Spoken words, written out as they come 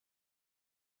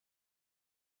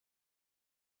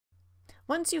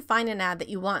Once you find an ad that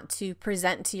you want to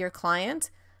present to your client,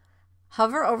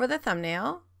 hover over the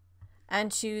thumbnail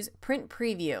and choose Print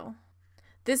Preview.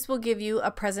 This will give you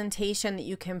a presentation that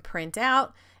you can print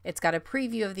out. It's got a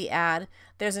preview of the ad.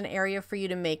 There's an area for you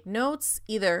to make notes,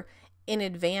 either in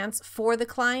advance for the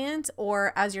client,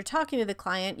 or as you're talking to the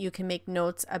client, you can make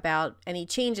notes about any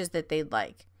changes that they'd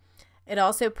like. It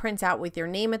also prints out with your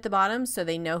name at the bottom so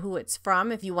they know who it's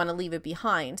from if you want to leave it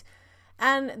behind.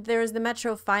 And there's the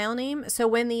Metro file name, so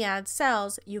when the ad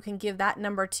sells, you can give that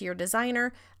number to your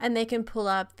designer and they can pull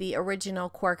up the original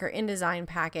Quark or InDesign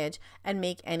package and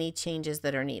make any changes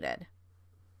that are needed.